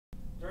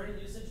during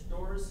usage,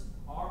 doors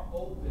are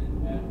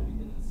open at the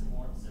beginning of the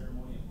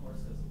ceremony, of course,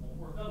 because it won't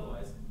work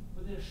otherwise,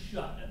 but they're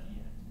shut at the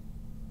end.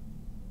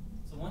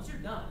 So once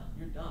you're done,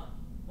 you're done.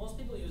 Most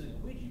people using a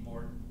Ouija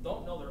board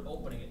don't know they're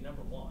opening it,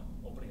 number one,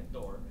 opening a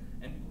door,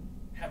 and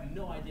have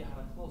no idea how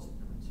to close it,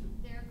 number two.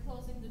 They're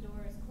closing the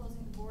doors,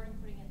 closing the board, and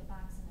putting it in the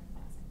box in their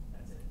closet.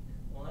 That's it.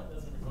 Well, that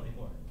doesn't really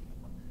work.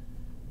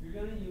 If you're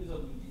going to use a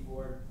Ouija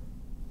board,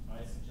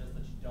 I suggest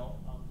that you don't.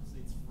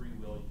 Obviously, it's free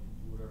will. You can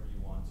do whatever you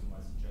want to.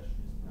 My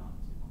suggestion is not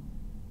to.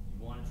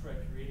 If you want to try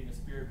creating a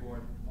spirit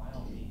board, by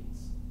all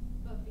means.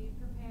 But be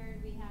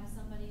prepared. We have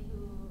somebody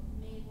who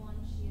made one.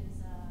 She is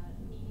a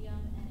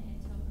medium, and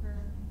it took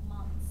her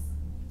months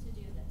to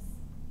do this.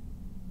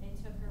 It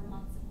took her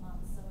months and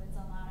months, so it's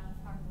a lot of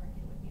hard work.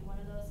 It would be one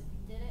of those, if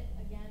you did it,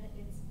 again,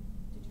 it's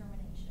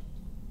determination.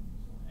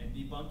 And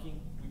debunking,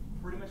 we've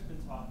pretty much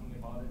been talking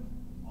about it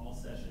all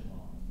session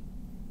long.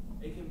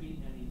 It can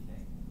be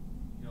anything.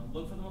 You know,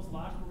 look for the most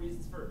logical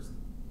reasons first.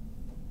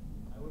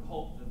 I would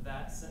hope that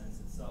that sentence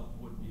itself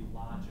would be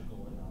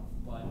logical enough,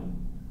 but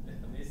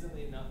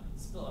amazingly enough,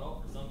 spill it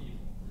out for some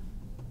people.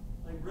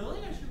 Like, really?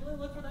 I should really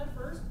look for that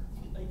first?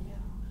 Like, yeah.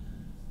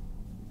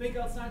 Think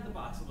outside the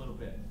box a little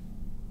bit.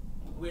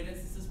 We had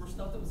instances where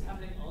stuff that was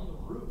happening on the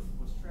roof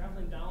was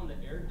traveling down the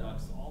air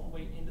ducts all the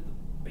way into the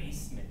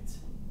basement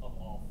of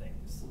all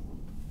things.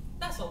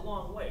 That's a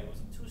long way. It was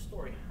a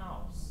 2-story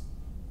house,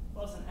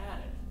 plus an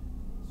attic.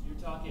 So you're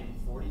talking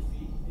 40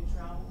 feet they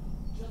traveled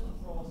just to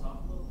throw us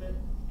off a little bit,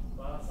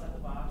 got outside the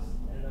box,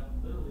 ended up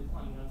literally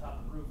climbing on top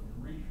of the roof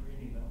and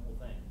recreating the whole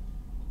thing.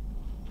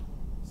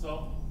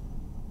 So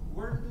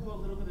we're going to do a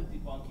little bit of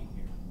debunking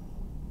here.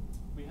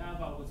 We have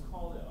what's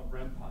called a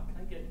REM pod. Can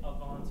I get a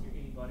volunteer,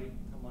 anybody?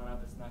 Come on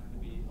up. It's not going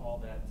to be all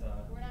that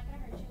We're not going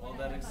to hurt you. all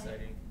that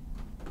exciting.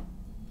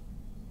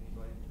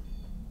 Anybody?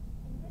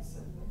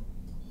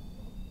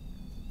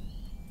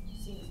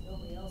 Seems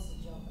nobody else is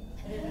jumping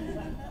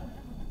up.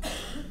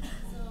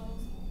 So,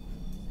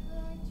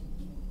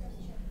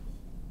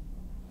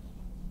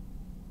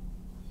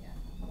 yeah.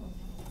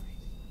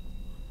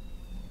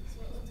 So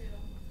what we'll do.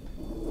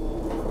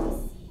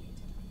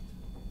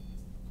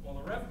 Well,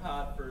 the REM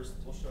pod first,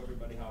 we'll show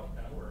everybody how it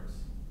kind of works.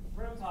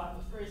 REM pod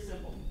is very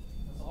simple.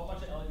 There's a whole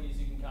bunch of LEDs.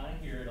 You can kind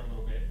of hear it a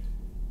little bit.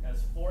 It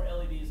has 4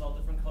 LEDs, all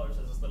different colors.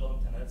 Has this little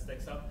antenna that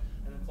sticks up,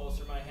 and the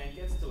closer my hand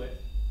gets to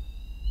it,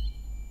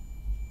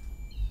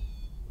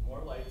 the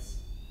more lights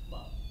come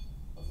up.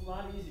 It's a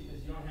lot easier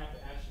because you don't have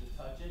to actually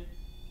touch it.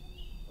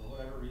 For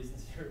whatever reason,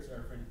 spirits are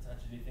afraid to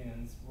touch anything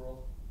in this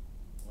world,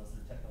 unless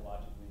they're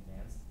technologically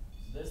advanced.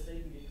 So this, they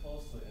can get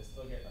close to it and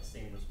still get a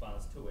same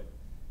response to it.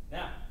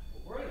 Now,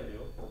 what we're going to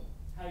do is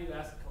have you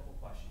ask a couple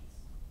questions.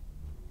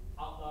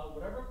 Out loud,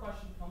 whatever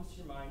question comes to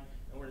your mind,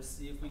 and we're going to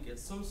see if we get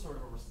some sort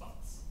of a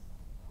response.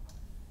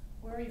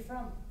 Where are you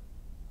from?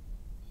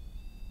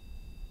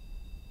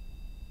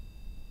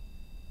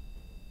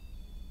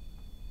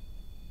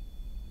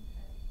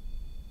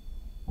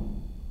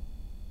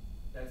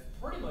 That's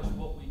pretty much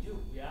what we do.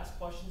 We ask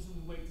questions and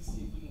we wait to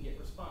see if we can get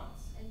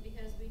response. And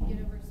because we get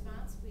a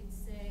response, we'd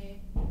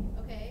say,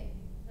 okay,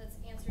 let's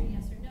answer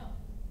yes or no.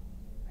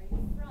 Are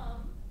you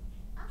from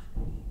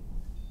Oshkosh?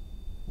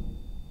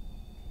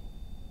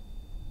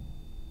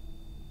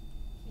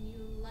 Can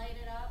you light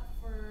it up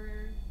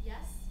for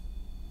yes?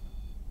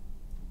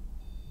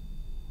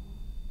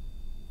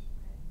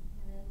 Okay.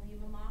 And then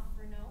leave them off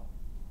for no.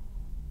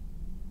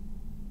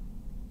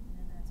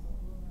 And that's what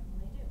we'll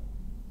normally do.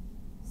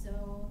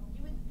 So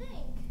you would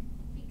think,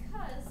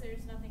 because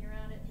there's nothing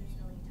around it, there's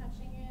no one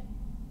touching it,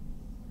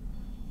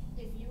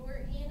 if you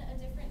were in a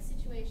different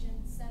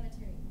situation,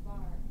 cemetery,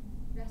 bar,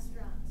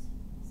 restaurant,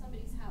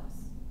 somebody's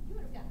house, you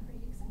would have gotten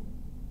pretty excited.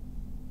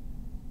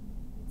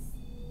 It's,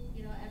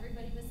 you know,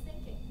 everybody was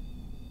thinking.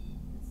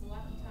 It's the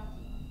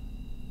walkie-talkie.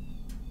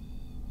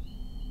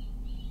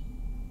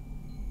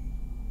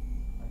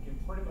 I can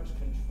pretty much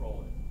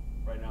control it.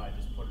 Right now I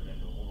just put it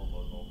into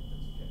overload mode, but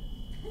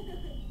that's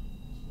okay.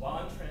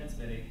 While I'm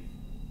transmitting,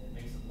 it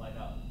makes it light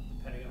up.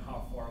 Depending on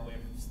how far away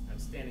I'm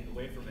standing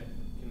away from it,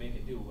 can make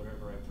it do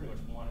whatever I pretty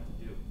much want it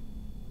to do.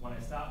 When I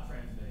stop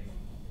transmitting,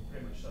 it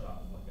pretty much shut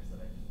off. Like I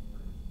said, I just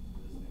turned this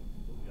thing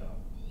completely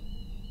off.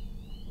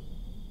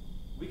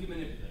 We can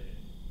manipulate it.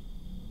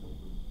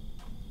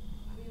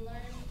 We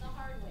learned the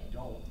hard way.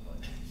 Don't, but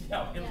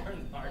yeah, we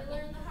learned the hard We way.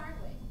 learned the hard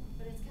way,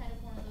 but it's kind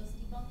of one of those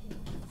debunking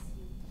things.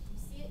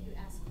 You see it, you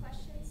ask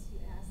questions,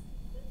 you ask.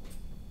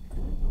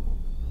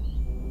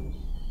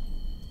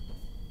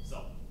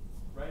 So,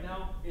 right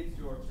now, it's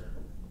your turn.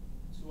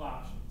 2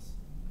 options.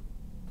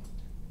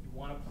 If you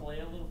want to play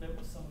a little bit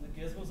with some of the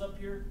gizmos up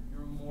here,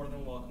 you're more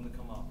than welcome to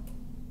come up.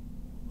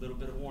 A little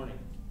bit of warning.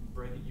 You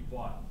break it, you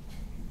bought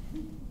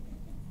it.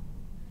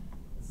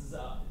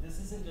 This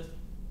isn't just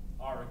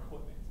our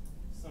equipment.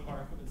 Some of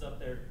our equipment's up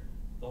there.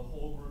 The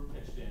whole group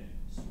pitched in,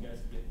 so you guys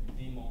can get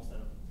the most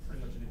out of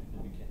pretty much anything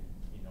that we can,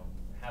 you know,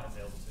 have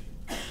available to you.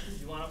 If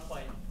you want to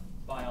play,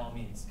 by all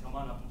means, come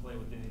on up and play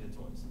with any of the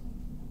toys.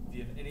 If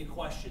you have any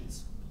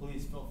questions,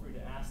 please feel free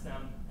to ask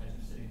them as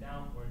you're sitting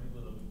down. We're going to do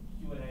a little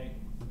Q&A.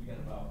 We got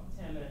about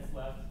 10 minutes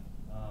left.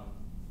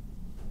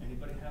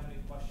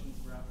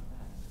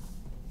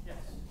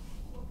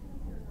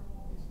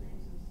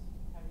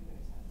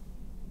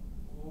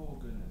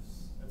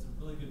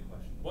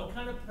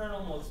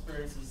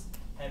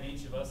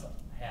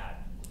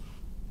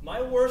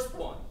 my worst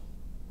one.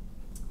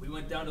 We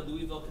went down to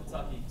Louisville,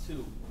 Kentucky,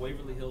 to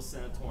Waverly Hills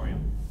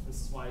Sanatorium.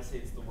 This is why I say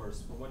it's the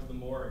worst. We went to the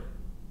morgue,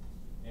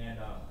 and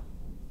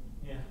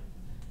yeah,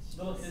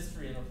 little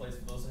history in the place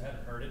for those who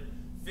haven't heard it.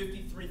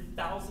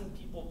 53,000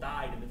 people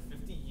died in the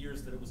 50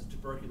 years that it was a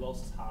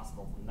tuberculosis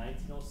hospital from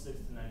 1906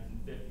 to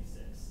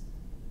 1956.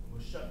 It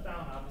was shut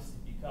down, obviously,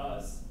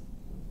 because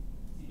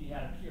TB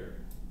had a cure.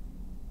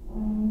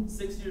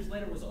 6 years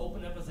later, it was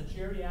opened up as a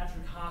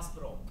geriatric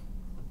hospital.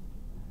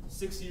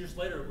 6 years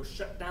later, it was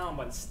shut down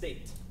by the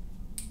state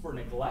for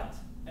neglect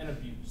and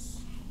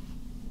abuse.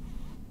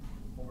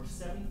 Over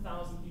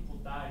 7,000 people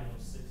died in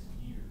those 6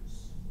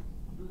 years.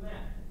 Do the math.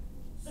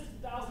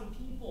 6,000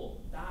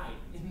 people died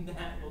in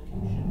that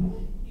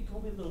location. You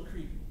call me a little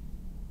creepy.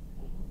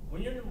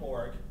 When you're in the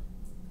morgue,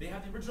 they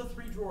have the original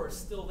 3 drawers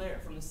still there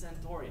from the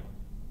sanatorium.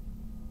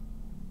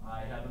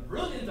 I have a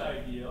brilliant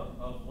idea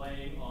of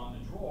laying on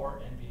the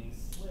drawer and being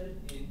slid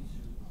into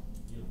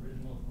the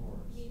original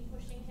drawers. Me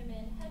pushing him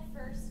in head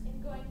first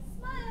and going,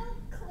 smile,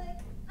 click,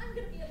 I'm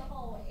gonna be in the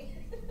hallway.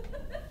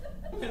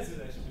 That's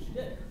actually what you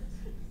did.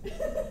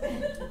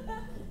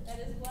 That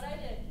is what I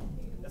did.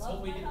 That's Love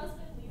what we my did.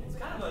 husband, leave It's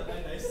him kind of alone.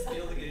 a nice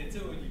skill to get into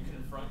when you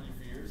confront your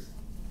fears.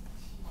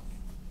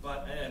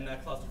 But, and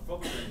that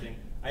claustrophobia thing,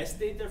 I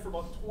stayed there for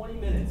about 20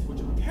 minutes, which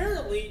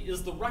apparently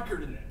is the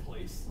record in that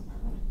place.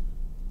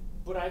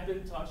 But I've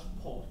been touched,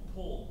 pulled,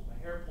 my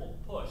hair pulled,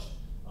 pushed.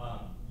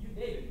 You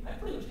name it. I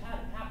pretty much had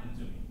it happen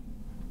to me.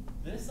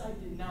 This I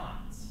did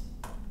not.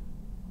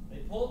 They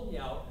pulled me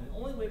out, and the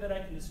only way that I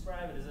can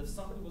describe it is if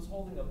somebody was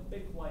holding a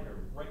big lighter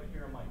right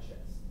here on my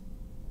chest.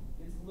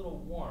 It's a little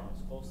warm,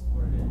 it's close to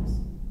where it is.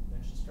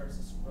 Then she starts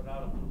to spread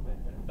out a little bit,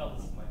 and it felt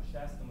this in my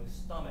chest, and my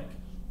stomach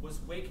was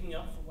waking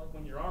up for like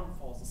when your arm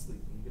falls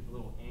asleep, when you get the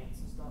little ants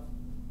and stuff.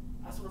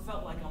 That's what it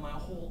felt like on my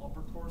whole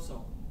upper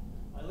torso.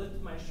 I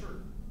lifted my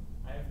shirt.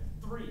 I have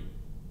 3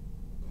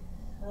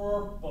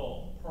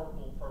 purple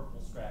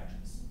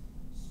scratches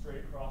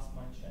straight across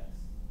my chest.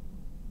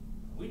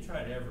 We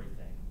tried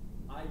everything.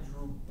 I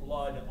drew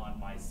blood on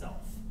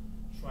myself,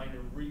 trying to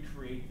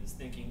recreate this,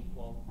 thinking,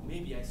 well,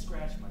 maybe I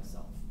scratched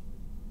myself.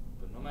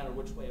 But no matter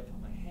which way I put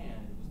my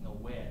hand, there was no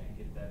way I could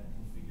get that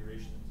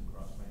configuration that was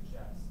across my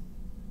chest.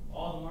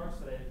 All the marks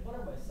that I had put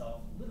on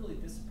myself literally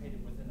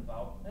dissipated within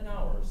about an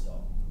hour or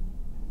so.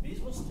 These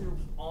were still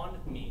on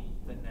me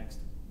the next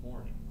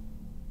morning.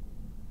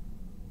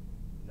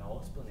 No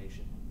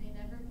explanation. They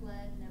never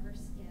bled, never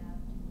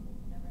scabbed,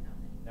 never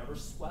nothing. Never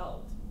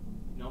swelled.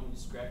 You know when you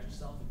scratch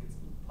yourself, it gets a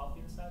little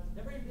puffy inside?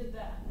 Never even did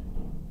that.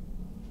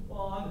 Well,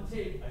 on the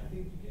tape, I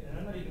think you can, and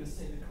I'm not even going to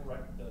say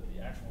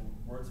the actual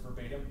words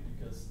verbatim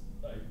because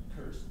I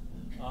cursed.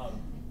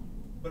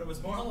 But it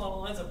was more along the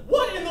lines of,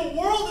 what in the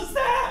world is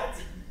that?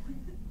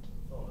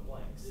 Fill in the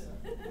blanks.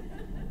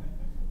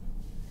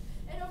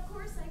 And of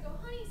course I go,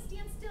 honey,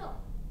 stand still.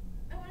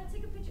 I want to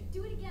take a picture.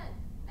 Do it again.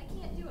 I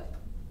can't do it.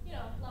 You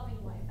know,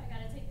 loving wife. I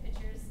gotta take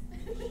pictures.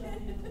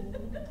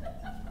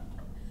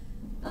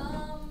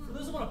 For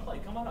those who want to play,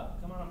 come on up.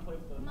 Come on and play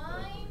with the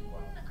Mine,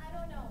 I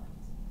don't know.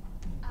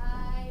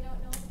 I don't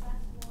know the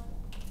best one.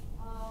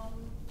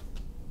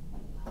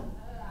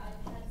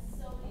 I've had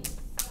so many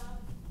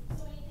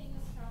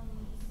things from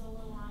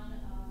solo on.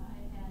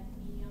 I've had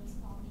mediums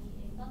call me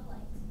a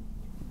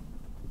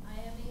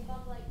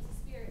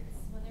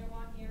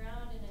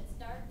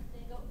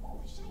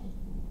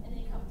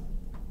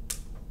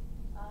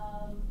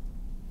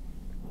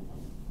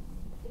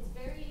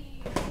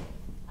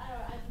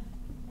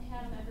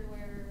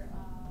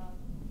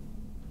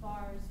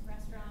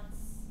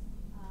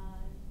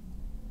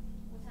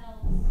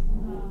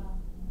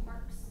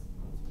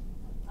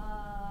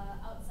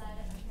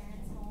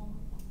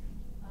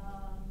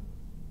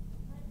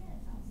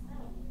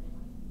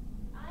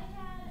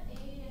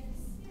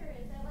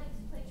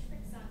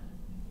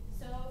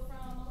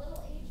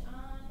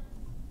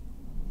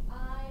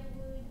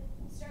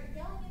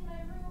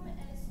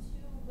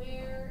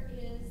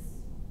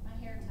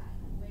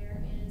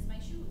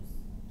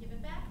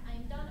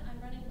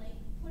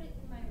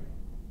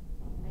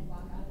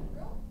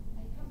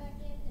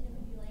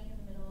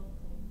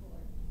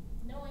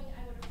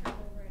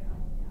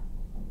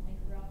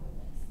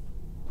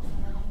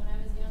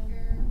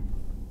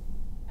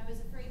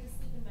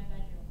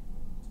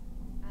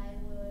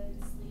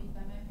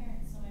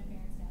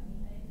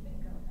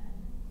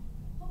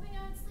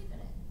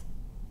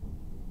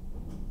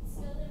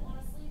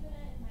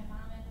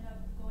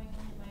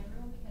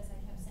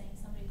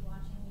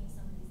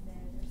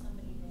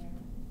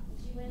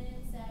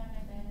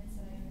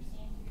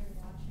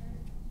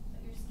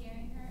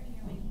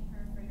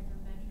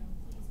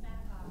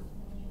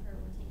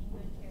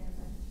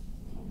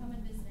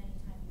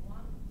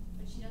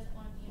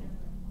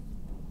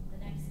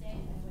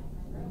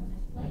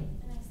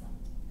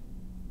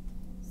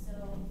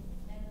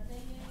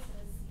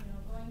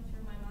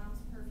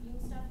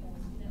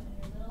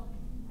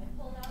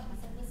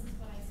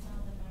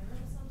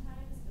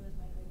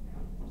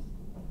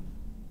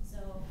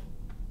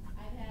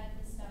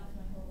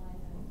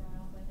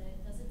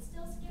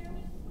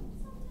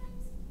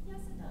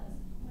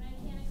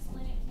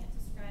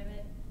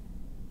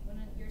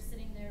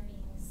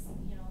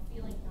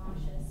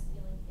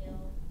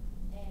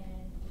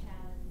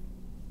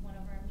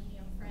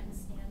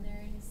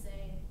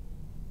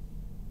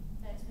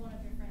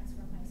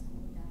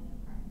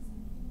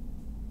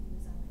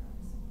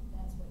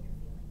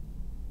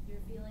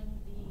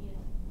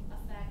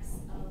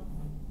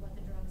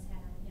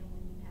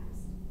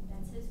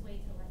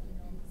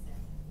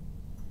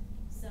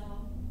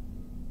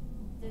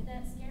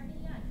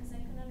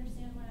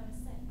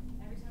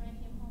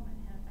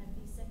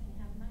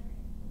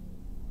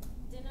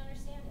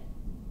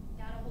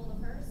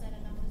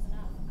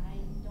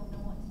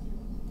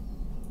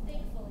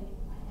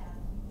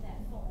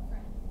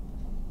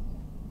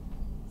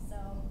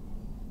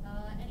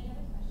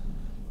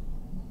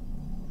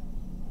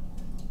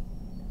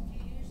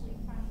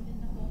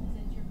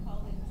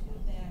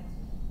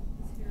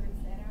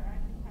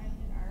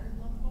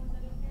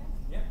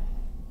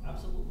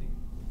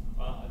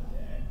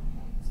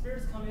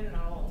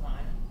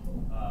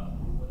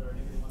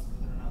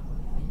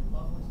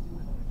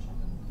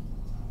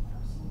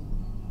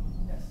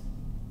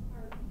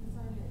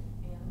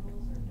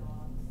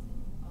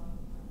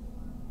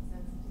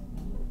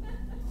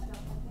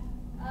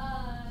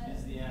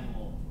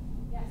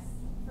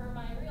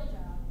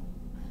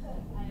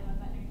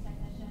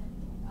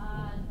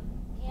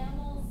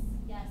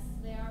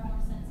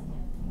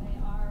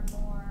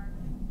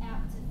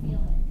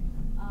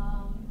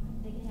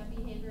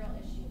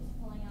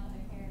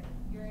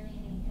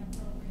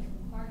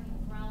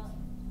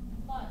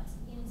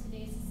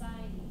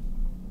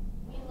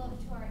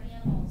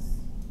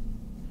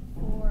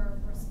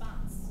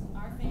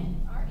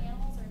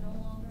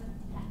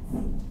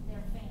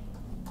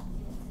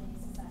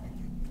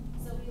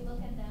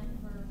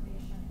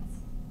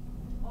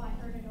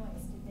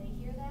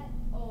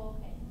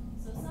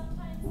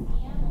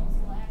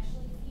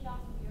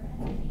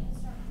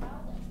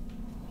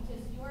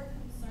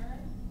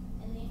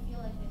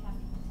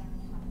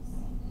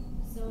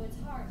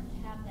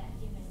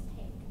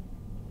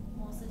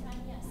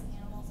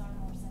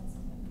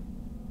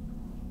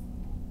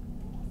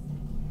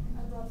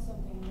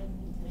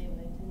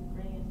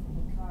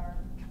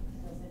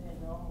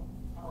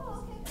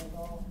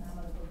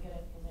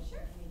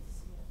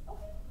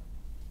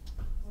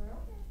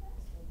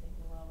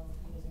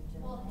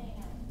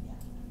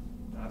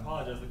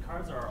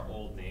Ours are our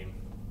old name.